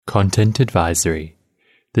Content Advisory.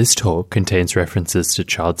 This talk contains references to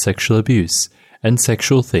child sexual abuse and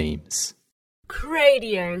sexual themes.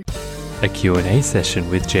 Cradio. A Q&A session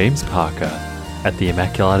with James Parker at the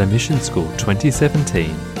Immaculata Mission School 2017,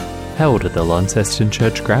 held at the Launceston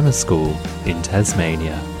Church Grammar School in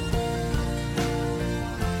Tasmania.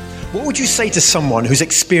 What would you say to someone who's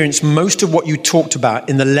experienced most of what you talked about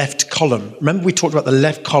in the left column? Remember we talked about the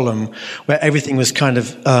left column where everything was kind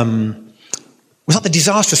of, was that the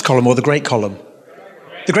disastrous column or the great column?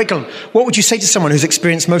 The great column. What would you say to someone who's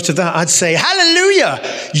experienced most of that? I'd say, hallelujah,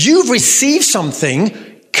 you've received something.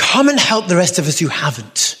 Come and help the rest of us who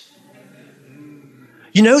haven't.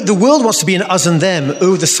 You know, the world wants to be an us and them.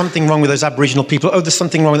 Oh, there's something wrong with those Aboriginal people. Oh, there's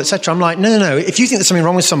something wrong with etc. I'm like, no. If you think there's something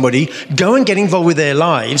wrong with somebody, go and get involved with their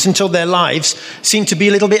lives until their lives seem to be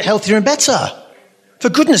a little bit healthier and better. For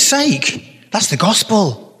goodness sake, that's the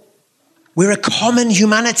gospel. We're a common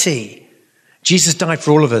humanity. Jesus died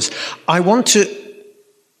for all of us. I want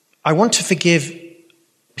to forgive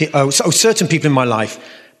certain people in my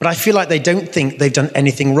life, but I feel like they don't think they've done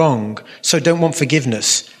anything wrong, so don't want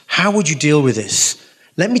forgiveness. How would you deal with this?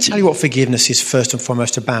 Let me tell you what forgiveness is first and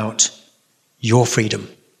foremost about. Your freedom.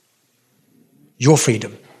 Your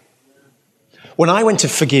freedom. When I went to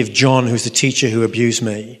forgive John, who's the teacher who abused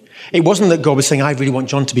me, it wasn't that God was saying, I really want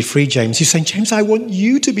John to be free, James. He was saying, James, I want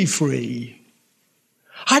you to be free.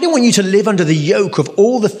 I don't want you to live under the yoke of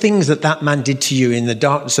all the things that man did to you in the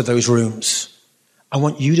darkness of those rooms. I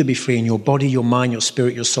want you to be free in your body, your mind, your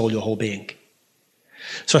spirit, your soul, your whole being.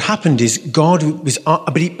 So what happened is God was,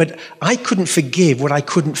 but I couldn't forgive what I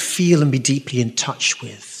couldn't feel and be deeply in touch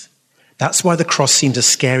with. That's why the cross seems a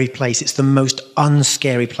scary place. It's the most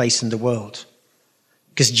unscary place in the world.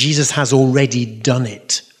 Because Jesus has already done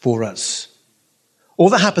it for us. All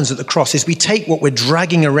that happens at the cross is we take what we're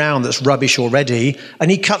dragging around that's rubbish already and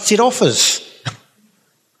he cuts it off us.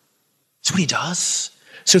 That's what he does.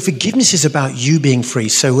 So forgiveness is about you being free.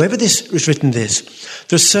 So whoever this was written this,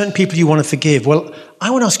 there are certain people you want to forgive. Well, I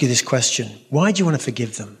want to ask you this question. Why do you want to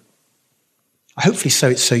forgive them? Hopefully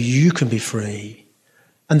it's so you can be free.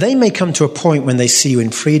 And they may come to a point when they see you in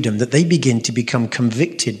freedom that they begin to become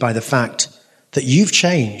convicted by the fact that you've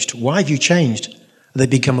changed. Why have you changed? They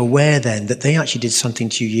become aware then that they actually did something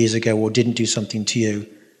to you years ago or didn't do something to you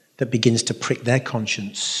that begins to prick their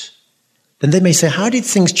conscience. Then they may say, how did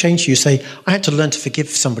things change you? You say, I had to learn to forgive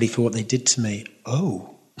somebody for what they did to me.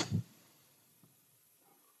 Oh,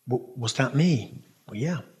 was that me? Well,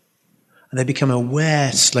 yeah. And they become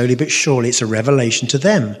aware slowly but surely. It's a revelation to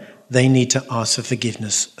them. They need to ask for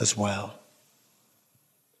forgiveness as well.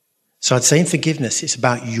 So I'd say in forgiveness, it's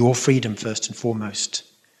about your freedom first and foremost.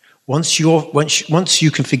 Once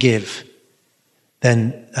you can forgive,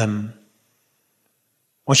 then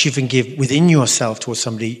once you forgive within yourself towards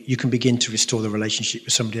somebody, you can begin to restore the relationship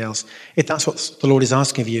with somebody else. If that's what the Lord is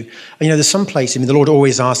asking of you. And the some place, the Lord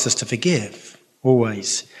always asks us to forgive,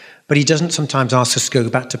 always. But he doesn't sometimes ask us to go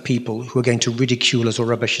back to people who are going to ridicule us or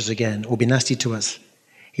rubbish us again or be nasty to us.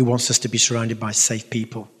 He wants us to be surrounded by safe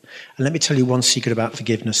people. And let me tell you one secret about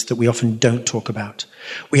forgiveness that we often don't talk about.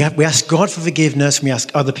 We ask God for forgiveness and we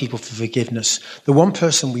ask other people for forgiveness. The one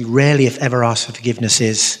person we rarely, if ever, ask for forgiveness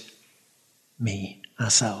is me,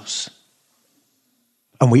 ourselves.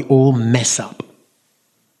 And we all mess up.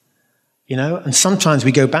 And sometimes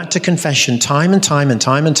we go back to confession time and time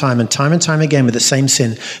again with the same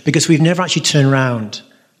sin because we've never actually turned around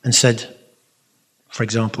and said, for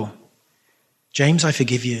example, James, I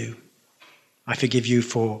forgive you. I forgive you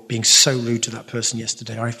for being so rude to that person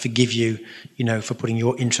yesterday. I forgive you, for putting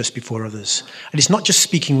your interest before others. And it's not just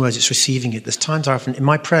speaking words, it's receiving it. There's times I often, in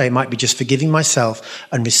my prayer, it might be just forgiving myself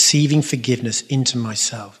and receiving forgiveness into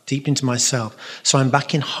myself, deep into myself. So I'm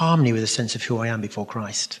back in harmony with a sense of who I am before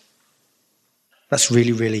Christ. That's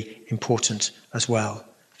really, really important as well,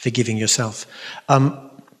 forgiving yourself. I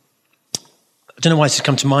don't know why this has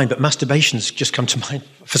come to mind, but masturbation's just come to mind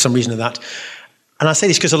for some reason of that. And I say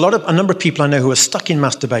this because a number of people I know who are stuck in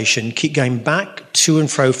masturbation keep going back to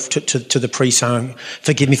and fro to the priest saying,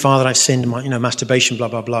 forgive me, Father, I've sinned, masturbation, blah,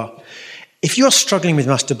 blah, blah. If you're struggling with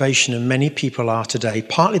masturbation, and many people are today,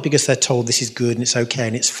 partly because they're told this is good and it's okay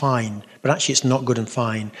and it's fine, but actually it's not good and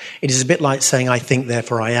fine. It is a bit like saying, I think,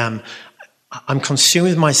 therefore I am. I'm consumed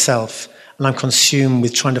with myself and I'm consumed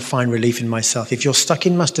with trying to find relief in myself. If you're stuck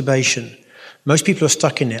in masturbation, most people who are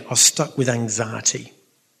stuck in it are stuck with anxiety.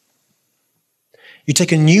 You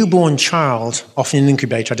take a newborn child, often in an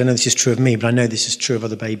incubator, I don't know if this is true of me, but I know this is true of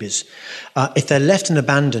other babies. If they're left and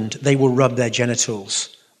abandoned, they will rub their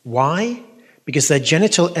genitals. Why? Because their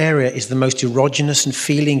genital area is the most erogenous and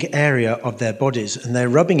feeling area of their bodies, and they're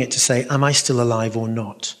rubbing it to say, am I still alive or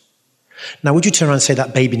not? Now, would you turn around and say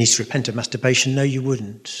that baby needs to repent of masturbation? No, you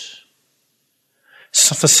wouldn't.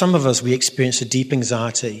 So for some of us, we experience a deep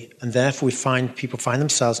anxiety, and therefore people find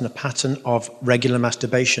themselves in a pattern of regular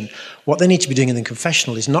masturbation. What they need to be doing in the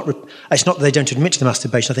confessional is it's not that they don't admit to the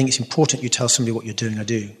masturbation. I think it's important you tell somebody what you're doing. I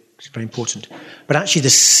do. It's very important. But actually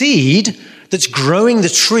the seed that's growing the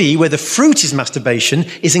tree where the fruit is masturbation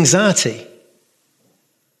is anxiety.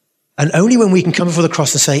 And only when we can come before the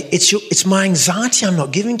cross and say, it's my anxiety I'm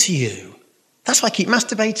not giving to you. That's why I keep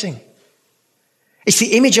masturbating. It's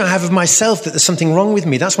the image I have of myself that there's something wrong with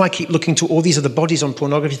me. That's why I keep looking to all these other bodies on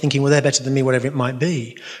pornography thinking, well, they're better than me, whatever it might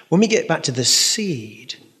be. When we get back to the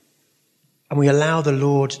seed and we allow the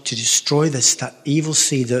Lord to destroy that evil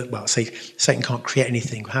seed that, Satan can't create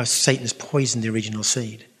anything. How Satan has poisoned the original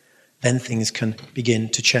seed. Then things can begin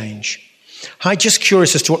to change. I'm just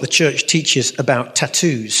curious as to what the church teaches about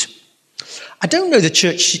tattoos. I don't know the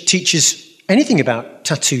church teaches anything about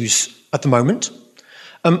tattoos at the moment.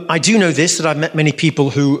 I do know this, that I've met many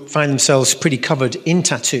people who find themselves pretty covered in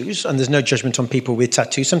tattoos, and there's no judgment on people with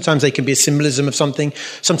tattoos. Sometimes they can be a symbolism of something.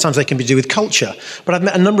 Sometimes they can be to do with culture. But I've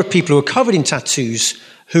met a number of people who are covered in tattoos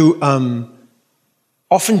who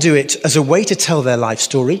often do it as a way to tell their life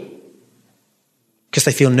story because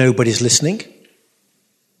they feel nobody's listening.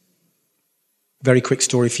 Very quick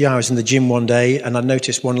story for you. I was in the gym one day and I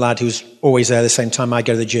noticed one lad who was always there at the same time I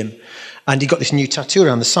go to the gym. And he got this new tattoo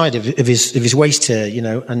around the side of his waist here,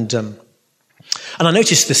 and I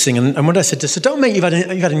noticed this thing. And one day I said, "Oh, mate, you've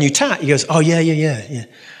had a new tat." He goes, "Oh, yeah.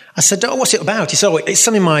 I said, "Oh, what's it about?" He said, "Oh, it's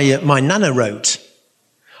something my nana wrote."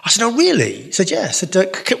 I said, "Oh, really?" He said, "Yeah." I said,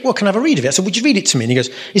 "Well, can I have a read of it?" I said, "Would you read it to me?" And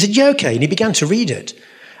he said, "Yeah, okay." And he began to read it.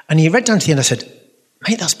 And he read down to the end. I said,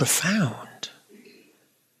 "Mate, that's profound."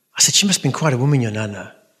 I said, "She must have been quite a woman, your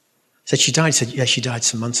nana." I said, "She died?" He said, "Yeah, she died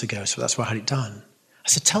some months ago, so that's why I had it done." I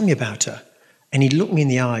said, "Tell me about her." And he looked me in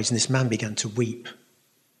the eyes, and this man began to weep.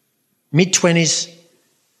 Mid-20s.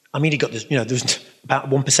 I mean, he got this, there was about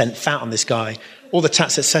 1% fat on this guy, all the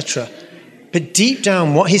tats, etc. But deep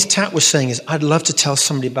down, what his tat was saying is, I'd love to tell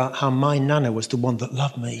somebody about how my nana was the one that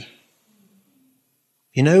loved me.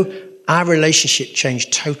 Our relationship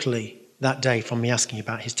changed totally that day from me asking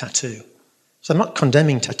about his tattoo. So I'm not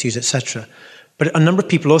condemning tattoos, etc. But a number of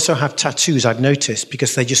people also have tattoos, I've noticed,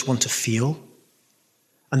 because they just want to feel.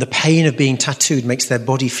 And the pain of being tattooed makes their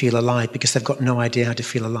body feel alive because they've got no idea how to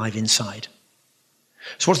feel alive inside.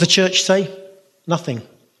 So what does the church say? Nothing.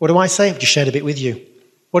 What do I say? I've just shared a bit with you.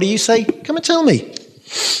 What do you say? Come and tell me.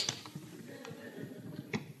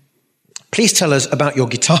 Please tell us about your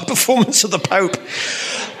guitar performance of the Pope.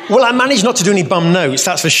 Well, I managed not to do any bum notes,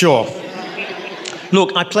 that's for sure.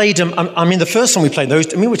 Look, I played, the first song we played,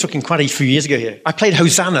 we're talking quite a few years ago here. I played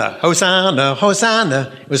Hosanna. Hosanna,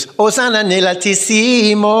 Hosanna. It was Hosanna nel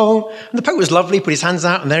Altissimo. And the Pope was lovely, put his hands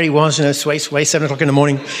out, and there he was, sway, 7 o'clock in the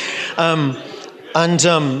morning. I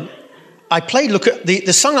played,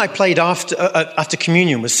 the song I played after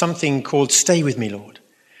communion was something called Stay With Me, Lord.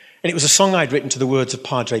 And it was a song I'd written to the words of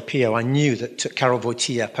Padre Pio. I knew that Karol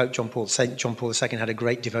Wojtyła, Pope St. John Paul II, had a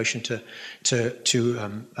great devotion to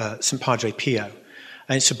St. Padre Pio.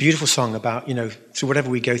 And it's a beautiful song about, through whatever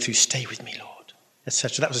we go through, stay with me, Lord,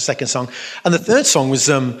 etc. That was the second song. And the third song was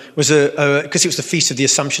because it was the Feast of the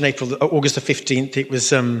Assumption, August the 15th, it was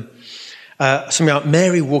something about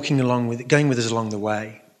Mary going with us along the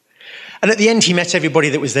way. And at the end, he met everybody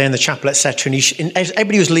that was there in the chapel, etc. And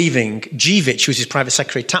everybody was leaving. Jeevich, who was his private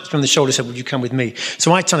secretary, tapped him on the shoulder and said, "Would you come with me?"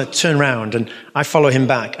 So I kind of turn around and I follow him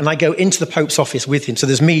back. And I go into the Pope's office with him. So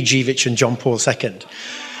there's me, Jeevich, and John Paul II.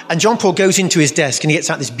 And John Paul goes into his desk and he gets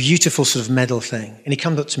out this beautiful sort of medal thing. And he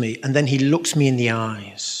comes up to me and then he looks me in the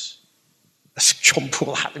eyes. As John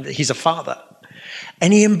Paul happened, he's a father.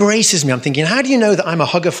 And he embraces me. I'm thinking, how do you know that I'm a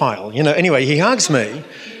hugophile? Anyway, he hugs me.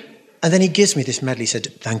 And then he gives me this medal. He said,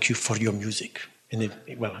 "Thank you for your music," in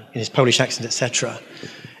his Polish accent, etc.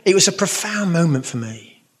 It was a profound moment for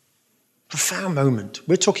me. Profound moment.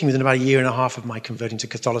 We're talking within about a year and a half of my converting to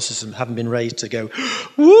Catholicism, having been raised to go,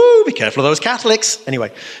 "Woo, be careful of those Catholics."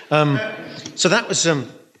 Anyway, so that was a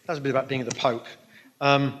bit about being the Pope.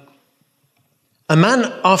 A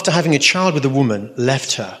man, after having a child with a woman,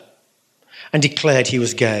 left her and declared he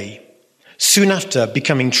was gay. Soon after,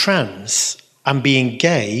 becoming trans and being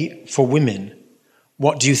gay for women.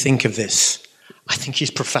 What do you think of this? I think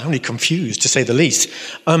he's profoundly confused, to say the least.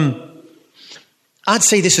 I'd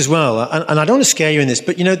say this as well, and I don't want to scare you in this,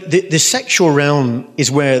 but the sexual realm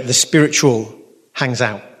is where the spiritual hangs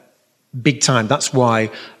out, big time. That's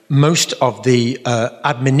why most of the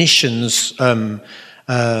admonitions or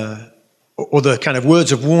the kind of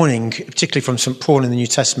words of warning, particularly from St. Paul in the New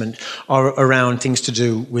Testament, are around things to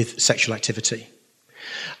do with sexual activity.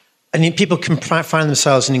 And people can find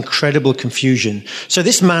themselves in incredible confusion. So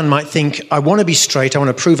this man might think, I want to be straight, I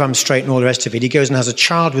want to prove I'm straight and all the rest of it. He goes and has a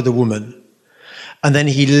child with a woman. And then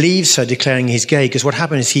he leaves her declaring he's gay, because what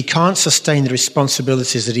happens is he can't sustain the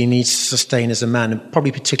responsibilities that he needs to sustain as a man, and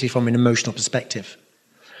probably particularly from an emotional perspective.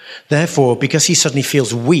 Therefore, because he suddenly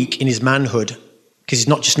feels weak in his manhood, because he's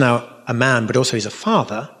not just now a man, but also he's a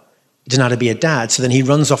father, he doesn't know how to be a dad, so then he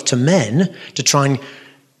runs off to men to try and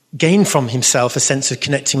gain from himself a sense of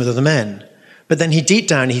connecting with other men. But then deep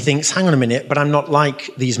down, he thinks, hang on a minute, but I'm not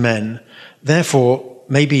like these men. Therefore,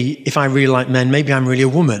 maybe if I really like men, maybe I'm really a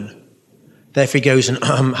woman. Therefore, he goes and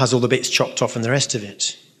has all the bits chopped off and the rest of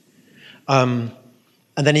it. And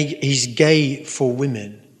then he's gay for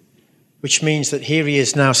women, which means that here he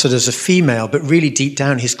is now sort of as a female, but really deep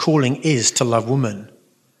down, his calling is to love woman.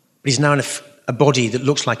 But he's now in a body that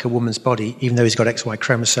looks like a woman's body, even though he's got XY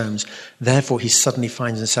chromosomes. Therefore, he suddenly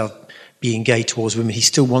finds himself being gay towards women. He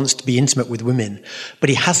still wants to be intimate with women, but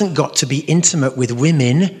he hasn't got to be intimate with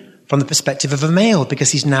women from the perspective of a male,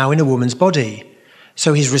 because he's now in a woman's body.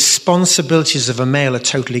 So his responsibilities of a male are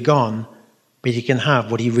totally gone, but he can have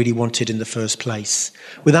what he really wanted in the first place.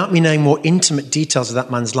 Without me knowing more intimate details of that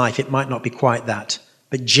man's life, it might not be quite that,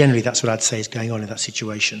 but generally that's what I'd say is going on in that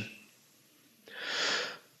situation.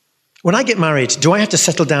 When I get married, do I have to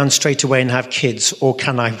settle down straight away and have kids, or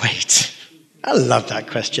can I wait? I love that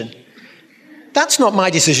question. That's not my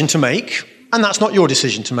decision to make, and that's not your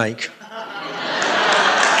decision to make.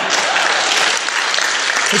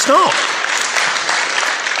 It's not.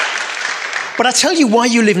 But I tell you why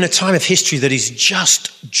you live in a time of history that is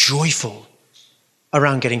just joyful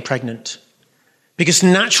around getting pregnant. Because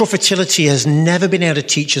natural fertility has never been able to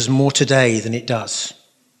teach us more today than it does.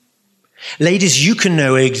 Ladies, you can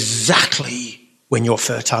know exactly when you're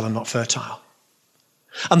fertile and not fertile.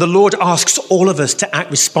 And the Lord asks all of us to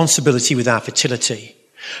act responsibility with our fertility.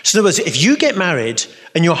 So in other words, if you get married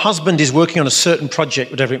and your husband is working on a certain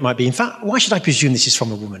project, whatever it might be, in fact, why should I presume this is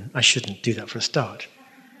from a woman? I shouldn't do that for a start.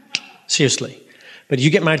 Seriously. But you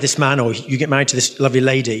get married to this man, or you get married to this lovely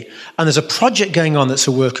lady, and there's a project going on that's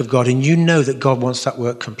a work of God, and you know that God wants that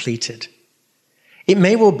work completed. It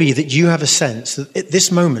may well be that you have a sense that at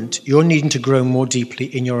this moment, you're needing to grow more deeply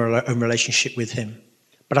in your own relationship with him.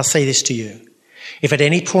 But I'll say this to you. If at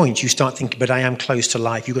any point you start thinking, but I am close to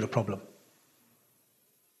life, you've got a problem.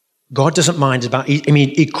 God doesn't mind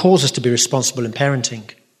he calls us to be responsible in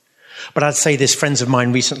parenting. But I'd say this, friends of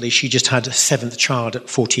mine recently, she just had a 7th child at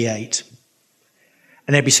 48.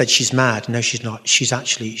 And everybody said she's mad. No, she's not.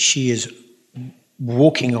 She is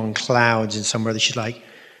walking on clouds in somewhere that she's like,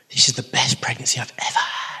 this is the best pregnancy I've ever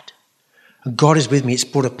had. And God is with me. It's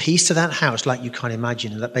brought a peace to that house like you can't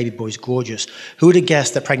imagine. And that baby boy's gorgeous. Who would have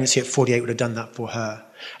guessed that pregnancy at 48 would have done that for her?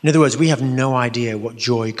 In other words, we have no idea what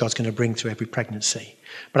joy God's going to bring through every pregnancy.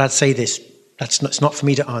 But I'd say this, it's not for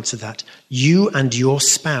me to answer that. You and your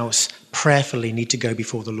spouse prayerfully need to go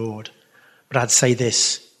before the Lord. But I'd say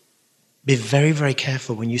this, be very, very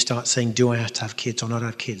careful when you start saying, do I have to have kids or not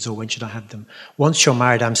have kids, or when should I have them? Once you're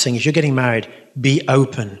married, I'm saying if you're getting married, be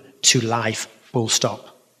open to life, full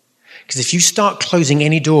stop. Because if you start closing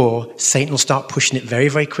any door, Satan will start pushing it very,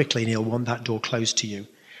 very quickly, and he'll want that door closed to you.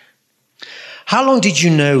 How long did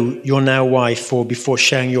you know your now wife for before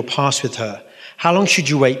sharing your past with her? How long should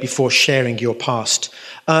you wait before sharing your past?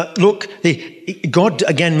 Look, God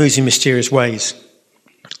again moves in mysterious ways.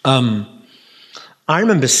 I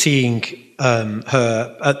remember seeing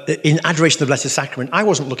her in adoration of the Blessed Sacrament. I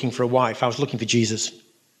wasn't looking for a wife. I was looking for Jesus.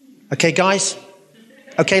 Okay, guys?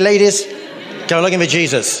 Okay, ladies? Go looking for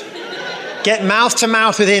Jesus. Get mouth to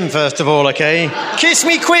mouth with him, first of all, okay? Kiss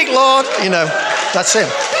me quick, Lord. You know, that's him.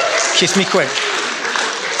 Kiss me quick.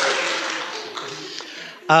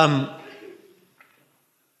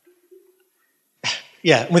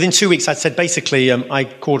 Yeah, within 2 weeks, I'd said, basically, I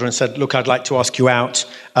called her and said, look, I'd like to ask you out.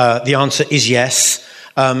 The answer is yes.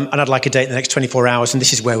 And I'd like a date in the next 24 hours, and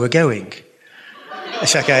this is where we're going. I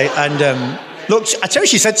said, okay. And look, I tell you what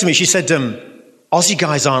she said to me. She said, Aussie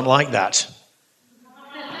guys aren't like that.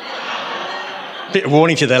 Bit of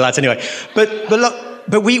warning to you there, lads, anyway.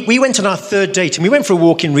 But we went on our third date, and we went for a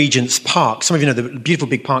walk in Regent's Park. Some of you know the beautiful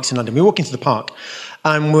big parks in London. We walk into the park,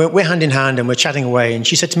 and we're hand in hand, and we're chatting away. And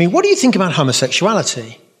she said to me, what do you think about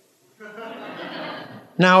homosexuality?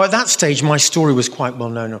 Now, at that stage, my story was quite well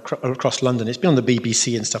known across London. It's been on the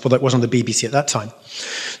BBC and stuff, although it wasn't on the BBC at that time.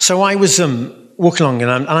 So I was walking along,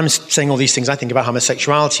 and I'm saying all these things I think about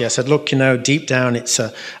homosexuality. I said, look, you know, deep down, it's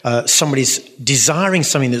somebody's desiring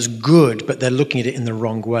something that's good, but they're looking at it in the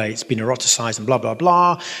wrong way. It's been eroticized and blah, blah,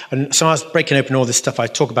 blah. And so I was breaking open all this stuff I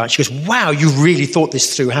talk about. She goes, wow, you really thought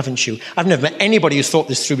this through, haven't you? I've never met anybody who's thought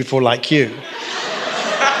this through before like you.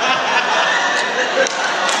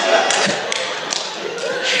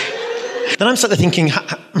 Then I'm sat there thinking,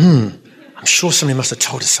 I'm sure somebody must have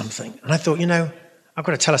told us something. And I thought, I've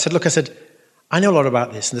got to tell. I said, I know a lot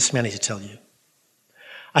about this, and this is something I need to tell you.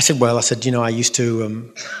 I said, I used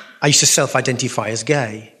to self-identify as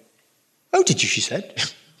gay. Oh, did you, she said. I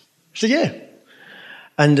said, yeah.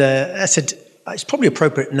 And I said, it's probably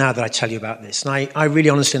appropriate now that I tell you about this. And I really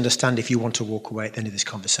honestly understand if you want to walk away at the end of this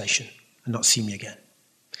conversation and not see me again.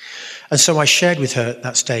 And so I shared with her at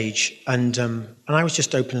that stage, and I was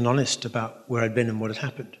just open and honest about where I'd been and what had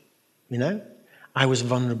happened. I was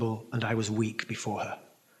vulnerable and I was weak before her.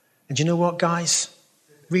 And you know what, guys?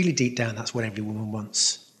 Really deep down, that's what every woman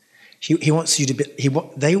wants. He wants you to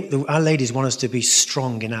be. Our ladies want us to be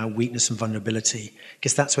strong in our weakness and vulnerability,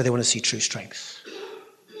 because that's where they want to see true strength.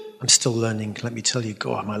 I'm still learning, let me tell you.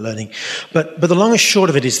 God, am I learning? But the long and short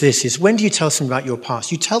of it is this: is when do you tell someone about your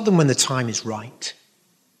past? You tell them when the time is right.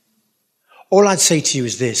 All I'd say to you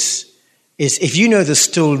is this: is if you know there's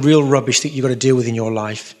still real rubbish that you've got to deal with in your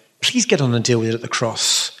life, please get on and deal with it at the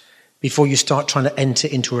cross before you start trying to enter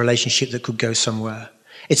into a relationship that could go somewhere.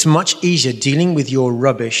 It's much easier dealing with your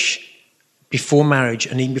rubbish before marriage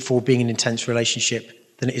and even before being in an intense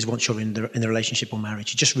relationship than it is once you're in the relationship or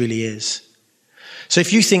marriage. It just really is. So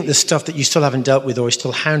if you think there's stuff that you still haven't dealt with or is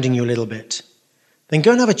still hounding you a little bit, then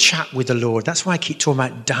go and have a chat with the Lord. That's why I keep talking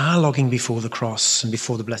about dialoguing before the cross and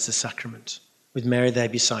before the Blessed Sacrament, with Mary there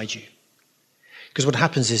beside you. Because what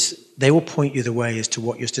happens is they will point you the way as to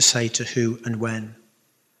what you're to say to who and when.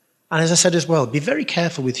 And as I said as well, be very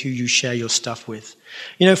careful with who you share your stuff with.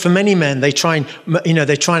 For many men, they try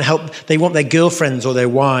and help. They want their girlfriends or their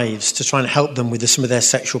wives to try and help them with some of their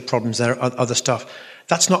sexual problems, their other stuff.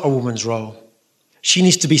 That's not a woman's role. She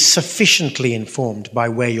needs to be sufficiently informed by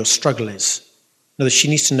where your struggle is. In other words, she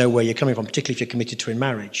needs to know where you're coming from, particularly if you're committed to in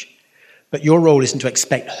marriage. But your role isn't to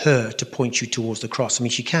expect her to point you towards the cross. I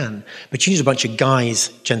mean, she can, but she needs a bunch of guys,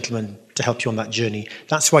 gentlemen, to help you on that journey.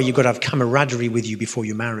 That's why you've got to have camaraderie with you before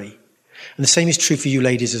you marry. And the same is true for you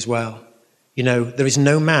ladies as well. There is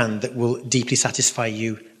no man that will deeply satisfy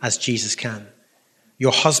you as Jesus can.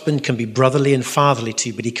 Your husband can be brotherly and fatherly to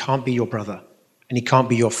you, but he can't be your brother. And he can't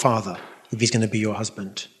be your father if he's going to be your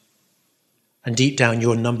husband. And deep down,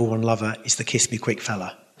 your number one lover is the kiss me quick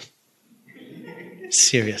fella.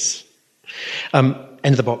 Serious. End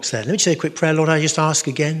of the box there. Let me say a quick prayer. Lord, I just ask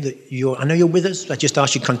again that I know you're with us. I just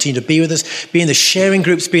ask you to continue to be with us, be in the sharing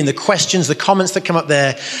groups, be in the questions, the comments that come up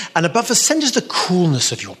there. And above us, send us the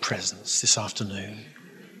coolness of your presence this afternoon.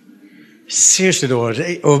 Seriously, Lord.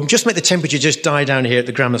 Or just make the temperature just die down here at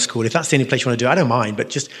the grammar school. If that's the only place you want to do it, I don't mind.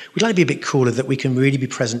 But we'd like to be a bit cooler, that we can really be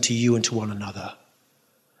present to you and to one another.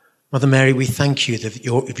 Mother Mary, we thank you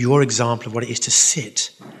of your example of what it is to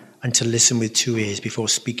sit and to listen with two ears before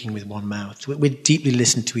speaking with one mouth. We'd deeply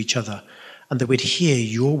listen to each other, and that we'd hear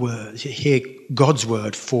your word, hear God's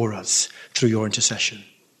word for us through your intercession.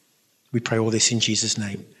 We pray all this in Jesus'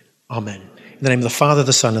 name. Amen. In the name of the Father,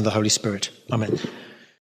 the Son, and the Holy Spirit. Amen.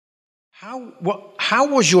 How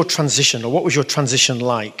was your transition, or what was your transition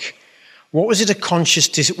like? Was it a conscious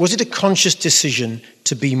decision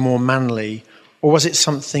to be more manly, or was it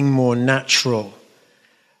something more natural?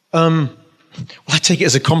 Well, I take it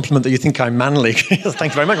as a compliment that you think I'm manly.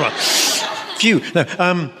 Thank you very much. Well, phew. No,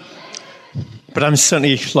 but I'm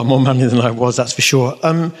certainly a lot more manly than I was, that's for sure.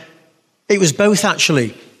 It was both,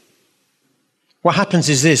 actually. What happens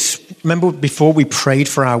is this. Remember before we prayed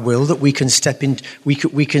for our will, that we can step into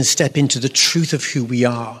the truth of who we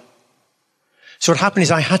are. So what happened is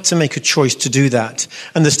I had to make a choice to do that.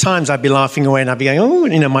 And there's times I'd be laughing away and I'd be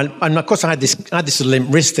going, and of course I had this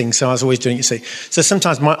limp wrist thing, so I was always doing it, you see. So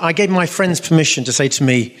sometimes I gave my friends permission to say to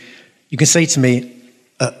me, you can say to me,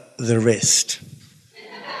 the wrist.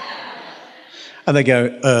 And they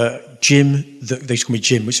go, Jim, they used to call me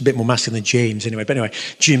Jim, which is a bit more masculine than James anyway. But anyway,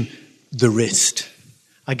 Jim, the wrist.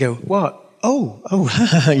 I go, what? Oh,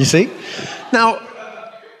 you see? Now,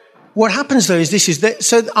 what happens, though, is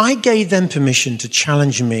so I gave them permission to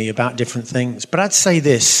challenge me about different things. But I'd say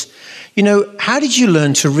this, how did you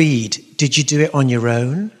learn to read? Did you do it on your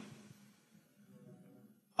own?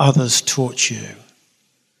 Others taught you.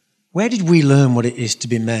 Where did we learn what it is to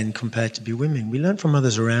be men compared to be women? We learn from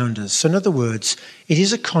others around us. So in other words, it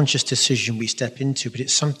is a conscious decision we step into, but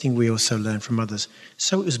it's something we also learn from others.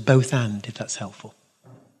 So it was both and, if that's helpful.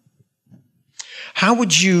 How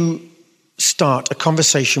would you start a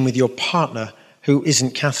conversation with your partner who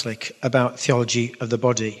isn't Catholic about theology of the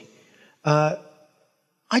body? I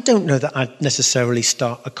don't know that I'd necessarily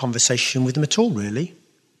start a conversation with them at all, really.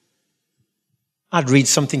 I'd read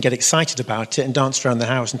something, get excited about it, and dance around the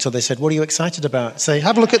house until they said, what are you excited about? Say,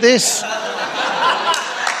 have a look at this.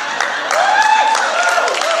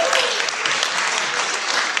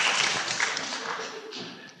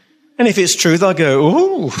 And if it's true, they'll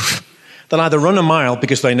go, ooh. They'll either run a mile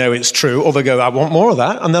because they know it's true, or they'll go, I want more of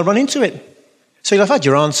that, and they'll run into it. So you'll have had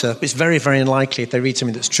your answer, but it's very, very unlikely if they read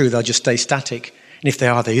something that's true, they'll just stay static. And if they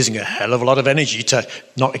are, they're using a hell of a lot of energy to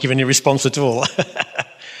not give any response at all.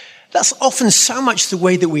 That's often so much the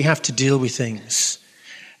way that we have to deal with things.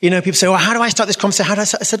 People say, well, how do I start this conversation? How do I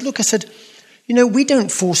start? I said, we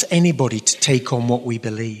don't force anybody to take on what we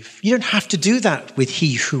believe. You don't have to do that with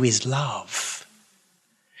He who is love.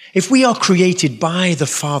 If we are created by the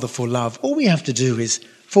Father for love, all we have to do is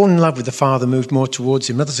fall in love with the Father, move more towards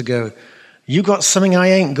Him. Others will go, you got something I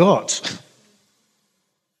ain't got.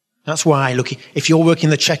 That's why, look, if you're working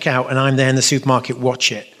the checkout and I'm there in the supermarket,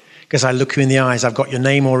 watch it. Because I look you in the eyes, I've got your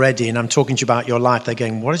name already, and I'm talking to you about your life. They're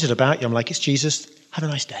going, what is it about you? I'm like, it's Jesus. Have a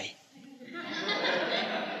nice day.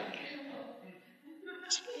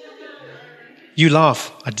 You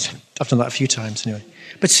laugh. I've done that a few times anyway.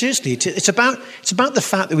 But seriously, it's about the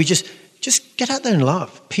fact that we just get out there and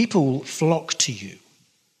love. People flock to you.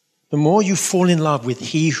 The more you fall in love with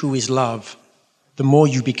He who is love, the more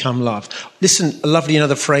you become love. Listen, a lovely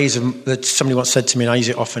another phrase that somebody once said to me, and I use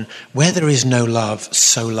it often, where there is no love,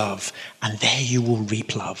 sow love, and there you will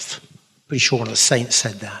reap love. Pretty sure one of the saints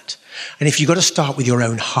said that. And if you've got to start with your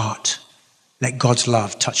own heart, let God's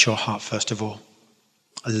love touch your heart first of all.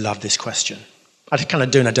 I love this question. I kind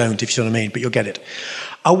of do and I don't, if you know what I mean, but you'll get it.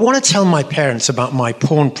 I want to tell my parents about my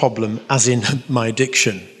porn problem, as in my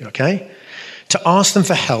addiction, okay? To ask them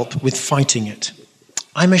for help with fighting it.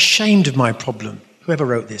 I'm ashamed of my problem. Whoever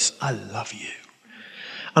wrote this, I love you.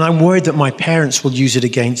 And I'm worried that my parents will use it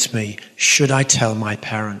against me. Should I tell my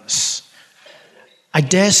parents? I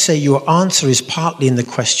dare say your answer is partly in the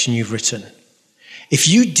question you've written. If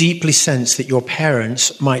you deeply sense that your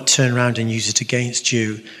parents might turn around and use it against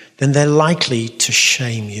you, then they're likely to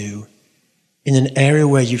shame you in an area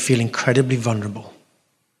where you feel incredibly vulnerable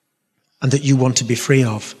and that you want to be free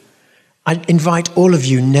of. I invite all of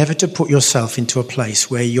you never to put yourself into a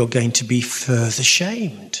place where you're going to be further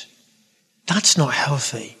shamed. That's not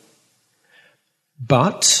healthy.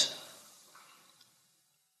 But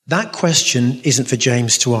that question isn't for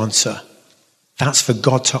James to answer. That's for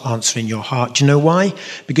God to answer in your heart. Do you know why?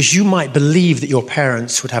 Because you might believe that your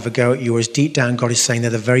parents would have a go at you, whereas deep down God is saying they're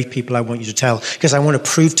the very people I want you to tell, because I want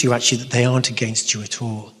to prove to you actually that they aren't against you at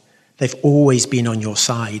all. They've always been on your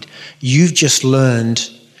side. You've just learned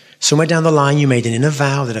somewhere down the line you made an inner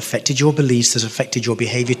vow that affected your beliefs, that affected your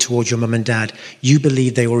behavior towards your mum and dad. You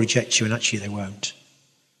believe they will reject you, and actually they won't.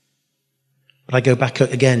 But I go back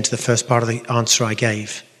again to the first part of the answer I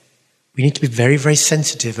gave. We need to be very, very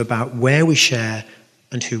sensitive about where we share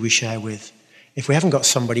and who we share with. If we haven't got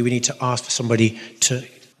somebody, we need to ask for somebody to,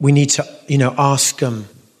 we need to ask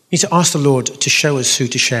the Lord to show us who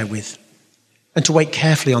to share with and to wait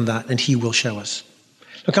carefully on that, and He will show us.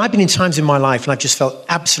 Look, I've been in times in my life and I've just felt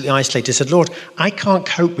absolutely isolated. I said, Lord, I can't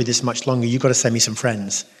cope with this much longer. You've got to send me some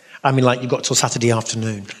friends. I mean, like, you've got till Saturday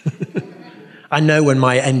afternoon. I know when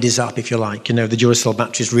my end is up, if you like. The Duracell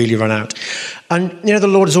batteries really run out. And, the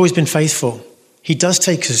Lord has always been faithful. He does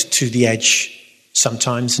take us to the edge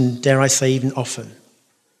sometimes, and dare I say, even often.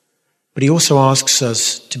 But He also asks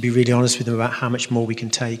us to be really honest with Him about how much more we can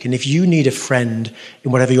take. And if you need a friend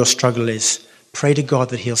in whatever your struggle is, pray to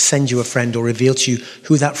God that He'll send you a friend or reveal to you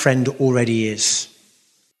who that friend already is.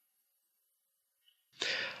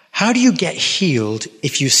 How do you get healed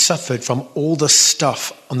if you suffered from all the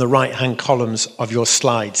stuff on the right-hand columns of your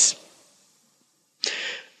slides?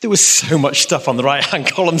 There was so much stuff on the right-hand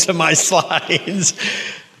columns of my slides.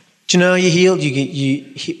 Do you know how you're healed?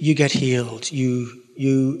 You get healed. You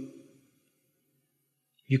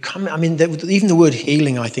come. I mean, even the word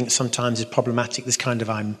healing, I think, sometimes is problematic. This kind of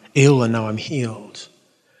I'm ill and now I'm healed.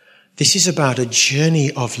 This is about a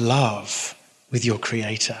journey of love with your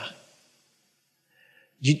Creator.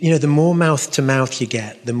 The more mouth to mouth you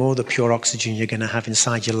get, the more the pure oxygen you're going to have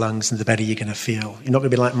inside your lungs and the better you're going to feel. You're not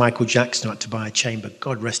going to be like Michael Jackson who had to buy a chamber,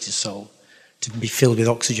 God rest his soul, to be filled with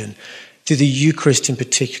oxygen. Through the Eucharist in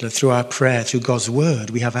particular, through our prayer, through God's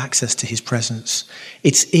word, we have access to His presence.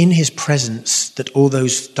 It's in His presence that all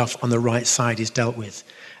those stuff on the right side is dealt with.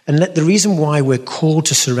 And the reason why we're called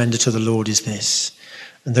to surrender to the Lord is this.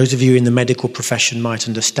 And those of you in the medical profession might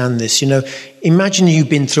understand this. Imagine you've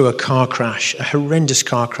been through a car crash, a horrendous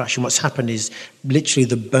car crash, and what's happened is literally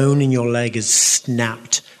the bone in your leg has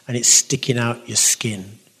snapped and it's sticking out your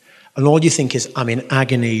skin. And all you think is, I'm in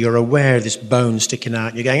agony. You're aware of this bone sticking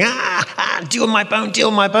out. And you're going, deal with my bone, deal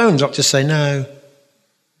with my bone. Doctors say, no.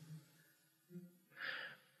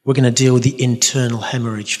 We're going to deal with the internal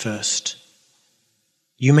hemorrhage first.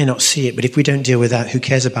 You may not see it, but if we don't deal with that, who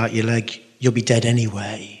cares about your leg? You'll be dead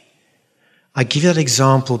anyway. I give you that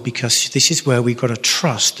example because this is where we've got to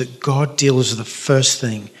trust that God deals with the first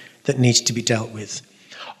thing that needs to be dealt with.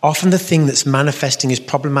 Often the thing that's manifesting is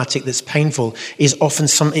problematic, that's painful, is often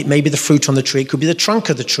it may be the fruit on the tree, it could be the trunk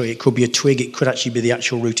of the tree, it could be a twig, it could actually be the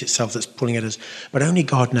actual root itself that's pulling at us. But only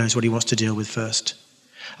God knows what he wants to deal with first.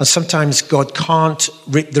 And sometimes God can't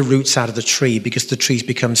rip the roots out of the tree because the tree's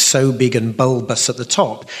become so big and bulbous at the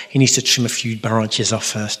top, he needs to trim a few branches off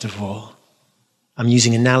first of all. I'm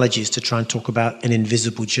using analogies to try and talk about an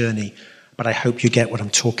invisible journey, but I hope you get what I'm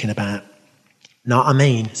talking about. Not I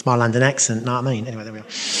mean. It's my London accent, not I mean. Anyway, there we are.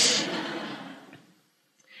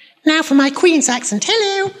 Now for my Queen's accent.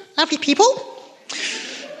 Hello, lovely people.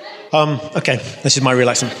 Okay, this is my real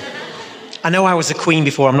accent. I know I was a queen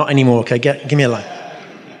before, I'm not anymore, okay? Give me a line.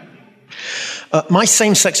 My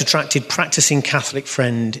same-sex attracted practicing Catholic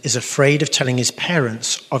friend is afraid of telling his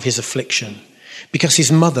parents of his affliction because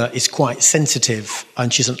his mother is quite sensitive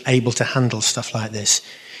and she's unable to handle stuff like this.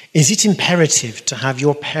 Is it imperative to have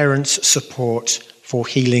your parents' support for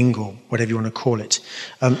healing or whatever you want to call it?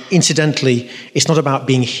 Incidentally, it's not about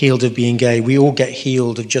being healed of being gay. We all get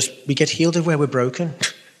healed of we get healed of where we're broken.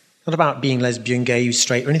 It's not about being lesbian, gay,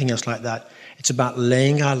 straight, or anything else like that. It's about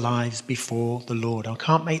laying our lives before the Lord. I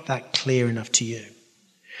can't make that clear enough to you.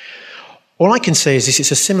 All I can say is this,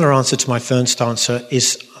 it's a similar answer to my first answer,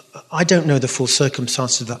 is I don't know the full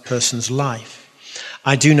circumstances of that person's life.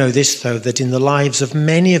 I do know this, though, that in the lives of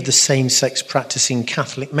many of the same-sex practicing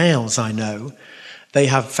Catholic males I know, they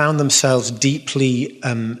have found themselves deeply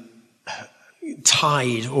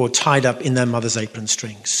tied up in their mother's apron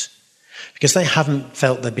strings. Because they haven't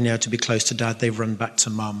felt they've been able to be close to dad, they've run back to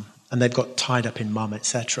mum, and they've got tied up in mum,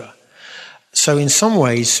 etc. So in some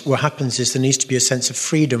ways, what happens is there needs to be a sense of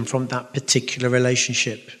freedom from that particular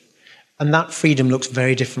relationship. And that freedom looks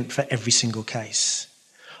very different for every single case.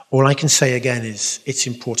 All I can say again is it's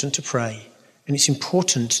important to pray, and it's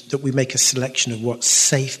important that we make a selection of what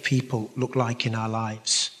safe people look like in our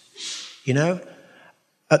lives. You know,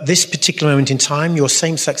 at this particular moment in time, your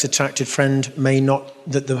same-sex attracted friend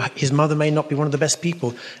his mother may not be one of the best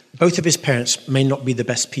people. Both of his parents may not be the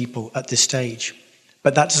best people at this stage.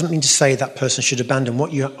 But that doesn't mean to say that person should abandon.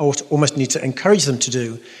 What you almost need to encourage them to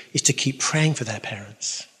do is to keep praying for their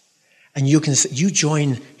parents. And you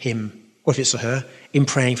join him, or if it's her, in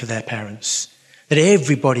praying for their parents, that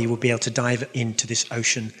everybody will be able to dive into this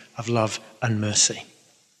ocean of love and mercy.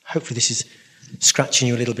 Hopefully this is scratching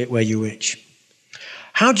you a little bit where you itch.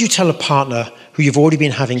 How do you tell a partner who you've already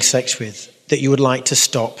been having sex with that you would like to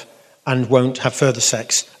stop and won't have further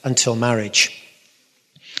sex until marriage?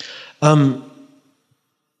 You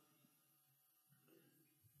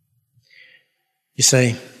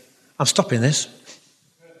say, I'm stopping this.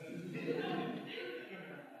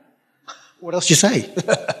 What else do you say?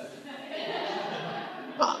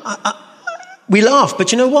 We laugh,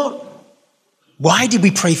 but you know what? Why did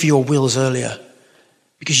we pray for your wills earlier?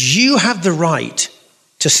 Because you have the right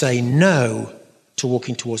to say no to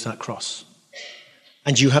walking towards that cross.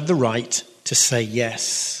 And you have the right to say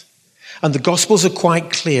yes. And the Gospels are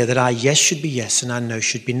quite clear that our yes should be yes and our no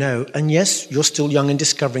should be no. And yes, you're still young and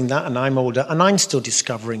discovering that, and I'm older, and I'm still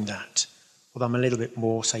discovering that. Although I'm a little bit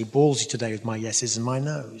more, say, ballsy today with my yeses and my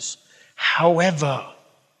nos. However,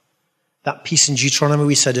 that piece in Deuteronomy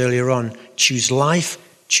we said earlier on, choose life,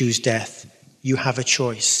 choose death. You have a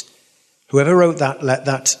choice. Whoever wrote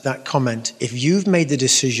that comment, if you've made the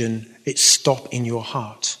decision, it's stop in your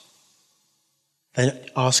heart. Then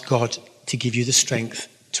ask God to give you the strength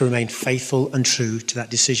to remain faithful and true to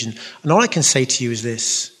that decision. And all I can say to you is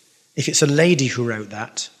this. If it's a lady who wrote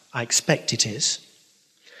that, I expect it is.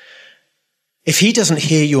 If he doesn't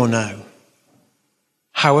hear your no,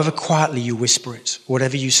 however quietly you whisper it,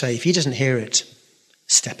 whatever you say, if he doesn't hear it,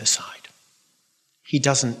 step aside. He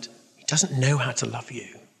doesn't know how to love you.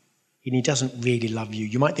 And he doesn't really love you.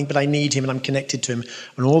 You might think, but I need him and I'm connected to him.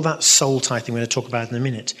 And all that soul tie thing we're going to talk about in a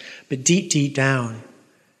minute. But deep down,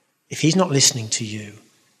 if he's not listening to you,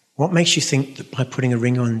 what makes you think that by putting a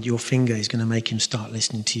ring on your finger is going to make him start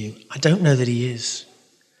listening to you? I don't know that he is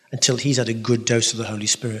until he's had a good dose of the Holy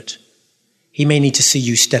Spirit. He may need to see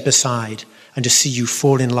you step aside and to see you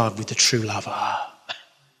fall in love with the true lover.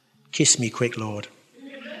 Kiss me quick, Lord.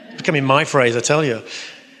 It's becoming my phrase, I tell you.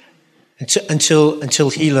 Until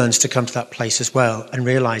he learns to come to that place as well and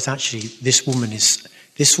realize actually this woman is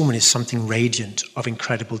something radiant of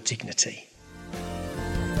incredible dignity.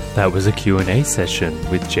 That was a Q&A session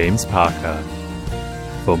with James Parker.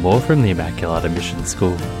 For more from the Immaculata Mission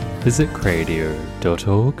School, visit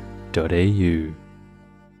cradio.org.au.